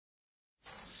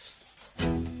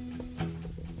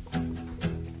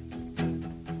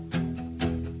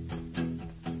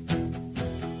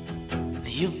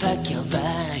You pack your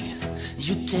bag,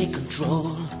 you take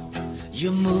control.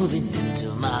 You're moving into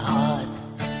my heart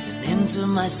and into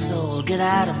my soul. Get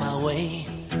out of my way,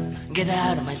 get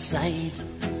out of my sight.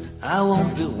 I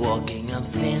won't be walking on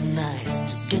thin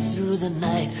ice to get through the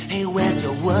night. Hey, where's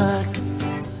your work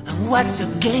and what's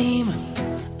your game?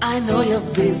 I know your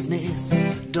business,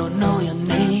 don't know your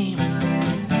name.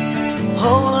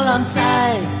 Hold on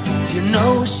tight, you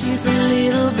know she's a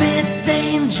little bit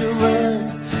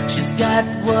dangerous. She's got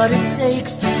what it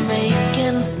takes to make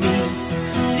ends meet.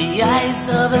 The eyes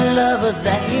of a lover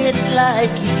that hit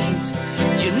like heat.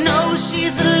 You know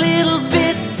she's a little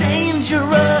bit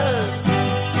dangerous.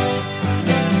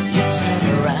 You turn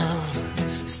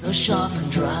around, so sharp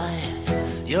and dry.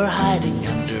 You're hiding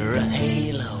under a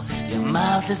halo. Your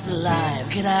mouth is alive.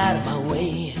 Get out of my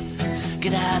way,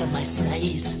 get out of my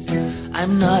sight.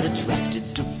 I'm not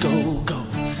attracted to go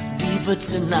deeper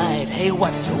tonight. Hey,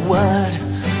 what's your word?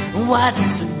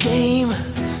 What's your game?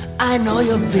 I know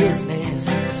your business,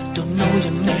 don't know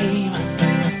your name.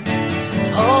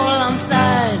 Hold on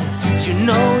tight, you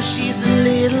know she's a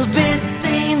little bit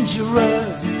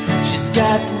dangerous. She's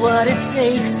got what it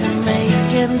takes to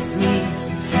make ends meet.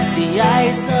 The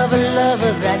eyes of a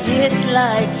lover that hit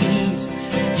like heat.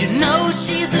 You know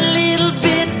she's a little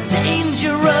bit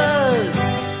dangerous.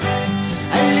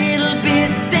 A little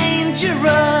bit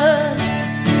dangerous.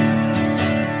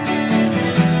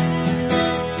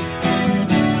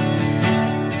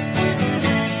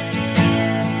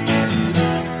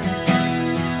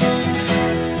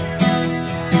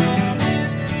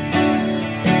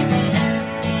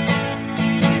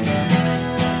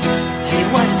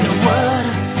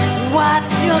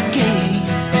 What's your game?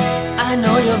 I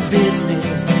know your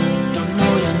business, don't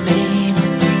know your name.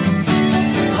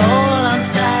 Hold on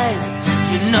tight,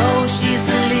 you know she's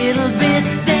a little bit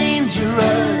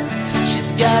dangerous.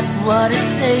 She's got what it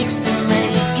takes to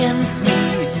make ends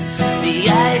meet. The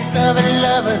eyes of a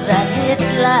lover that hit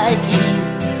like heat.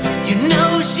 You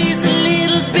know she's a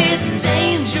little bit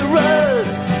dangerous.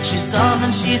 She's on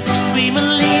and she's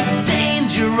extremely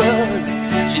dangerous.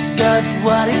 She's got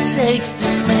what it takes to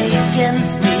make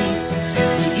ends meet.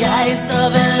 The eyes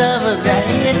of a lover that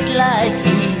hit like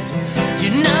heat.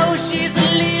 You know she's a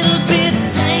little bit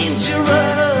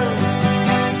dangerous.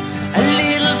 A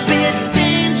little bit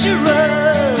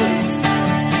dangerous.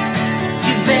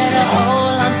 You better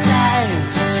hold on tight.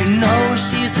 You know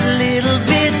she's a little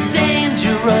bit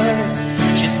dangerous.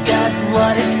 She's got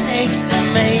what it takes to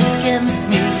make ends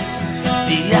meet.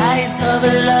 The eyes of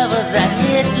a lover that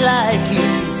hit like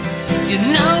heat. You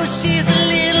know she's a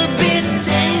little